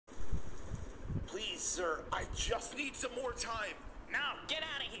Please, sir, I just need some more time. No, get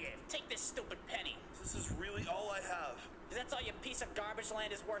out of here. Take this stupid penny. This is really all I have. Because that's all your piece of garbage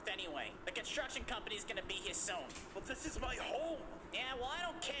land is worth anyway. The construction company's gonna be here soon. But this is my home. Yeah, well, I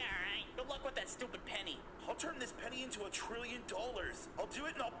don't care, alright? Good luck with that stupid penny. I'll turn this penny into $1 trillion. I'll do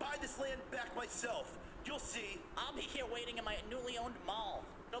it and I'll buy this land back myself. You'll see. I'll be here waiting in my newly owned mall.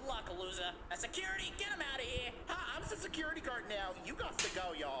 Good luck, loser. Now, security, get him out of here. Hi, I'm the security guard now. You got to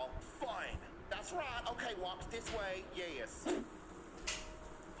go, y'all. Fine. That's right. Okay, walk this way. Yes.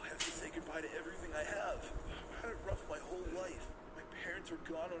 I have to say goodbye to everything I have. I've had it rough my whole life. My parents were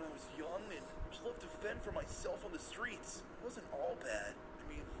gone when I was young and I was left to fend for myself on the streets. It wasn't all bad. I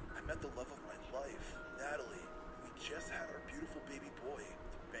mean, I met the love of my life, Natalie. We just had our beautiful baby boy.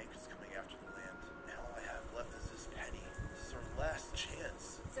 The bank is coming after the land. Now all I have left is this penny. This is our last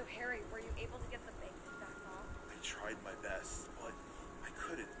chance. So, Harry, were you able to get the bank to back off? I tried my best, but I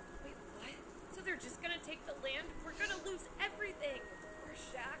couldn't. Wait, what? So they're just gonna take the land? We're gonna lose everything! Our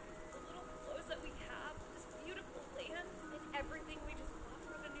shack, the little clothes that we have, this beautiful land, and everything we just bought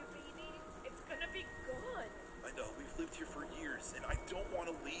for the new baby. It's gonna be gone. I know, we've lived here for years, and I don't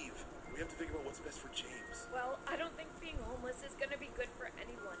want to leave. We have to think about what's best for James. Well, I don't think being homeless is gonna be good for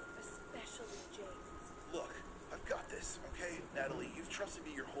anyone, especially James. Look, I've got this, okay? Natalie, you've trusted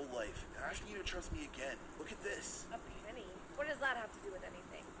me your whole life, and I ask you to trust me again. Look at this. A penny? What does that have to do with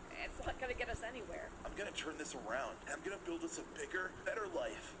anything? It's not gonna get us anywhere. I'm gonna turn this around, and I'm gonna build us a bigger, better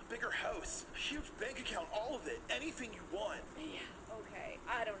life. A bigger house, a huge bank account, all of it. Anything you want. Yeah, okay.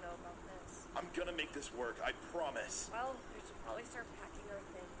 I don't know about this. I'm gonna make this work, I promise. Well, we should probably start packing our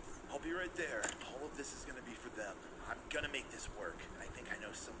things. I'll be right there. All of this is gonna be for them. I'm gonna make this work, and I think I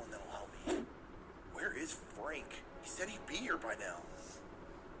know someone that'll help me. Where is Frank? He said he'd be here by now.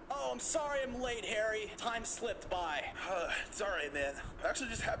 Oh, I'm sorry I'm late, Harry. Time slipped by. It's alright, man. I'm actually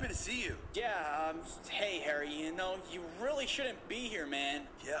just happy to see you. Yeah, hey, Harry, you know, you really shouldn't be here, man.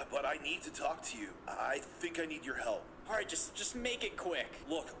 Yeah, but I need to talk to you. I think I need your help. All right, just make it quick.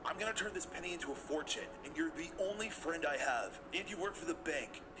 Look, I'm gonna turn this penny into a fortune, and you're the only friend I have. And you work for the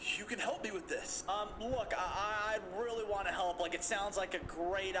bank. You can help me with this. Look, I really want to help. Like, it sounds like a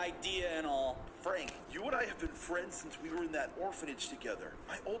great idea and all. Frank, you and I have been friends since we were in that orphanage together.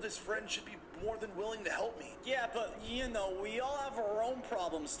 My oldest friend should be more than willing to help me. Yeah, but, you know, we all have our own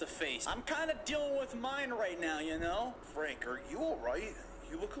problems to face. I'm kind of dealing with mine right now, you know? Frank, are you alright?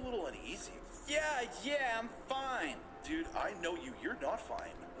 You look a little uneasy. Yeah, I'm fine. Dude, I know you. You're not fine.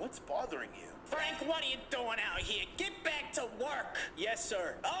 What's bothering you? Frank, what are you doing out here? Get back to work. Yes,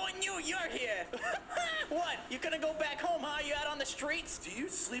 sir. Oh, and you're here. What? You gonna go back home, huh? You out on the streets? Do you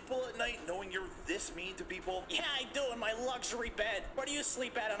sleep well at night knowing you're this mean to people? Yeah, I do, in my luxury bed. Where do you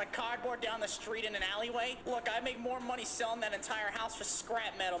sleep at? On a cardboard down the street in an alleyway? Look, I make more money selling that entire house for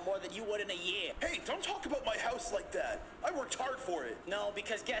scrap metal more than you would in a year. Hey, don't talk about my house like that. I worked hard for it. No,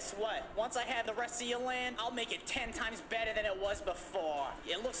 because guess what? Once I have the rest of your land, I'll make it 10 times better than it was before.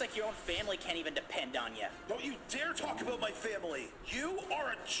 It looks like your own family can't even depend on you. Don't you dare talk about my family. You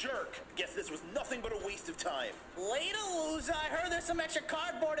are a jerk. Guess this was nothing but a waste of time. Later, loser. I heard there's some extra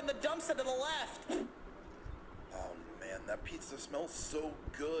cardboard in the dumpster to the left. Oh man, that pizza smells so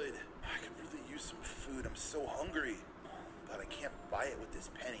good. I could really use some food. I'm so hungry. But I can't buy it with this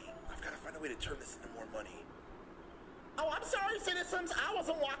penny. I've got to find a way to turn this into more money. Oh, I'm sorry, citizens. I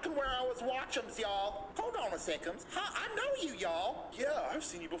wasn't walking where I was watching, y'all. Hold on a second. Huh, I know you, y'all. Yeah, I've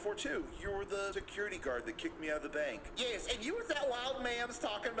seen you before too. You were the security guard that kicked me out of the bank. Yes, and you was that wild man's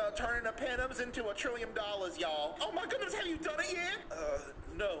talking about turning the pennies into $1 trillion, y'all. Oh my goodness, have you done it yet?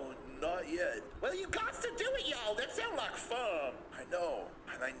 No, not yet. Well, you got to do it, y'all. That sounds like fun. I know,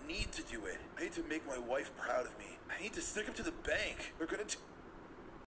 and I need to do it. I need to make my wife proud of me. I need to stick up to the bank. They're gonna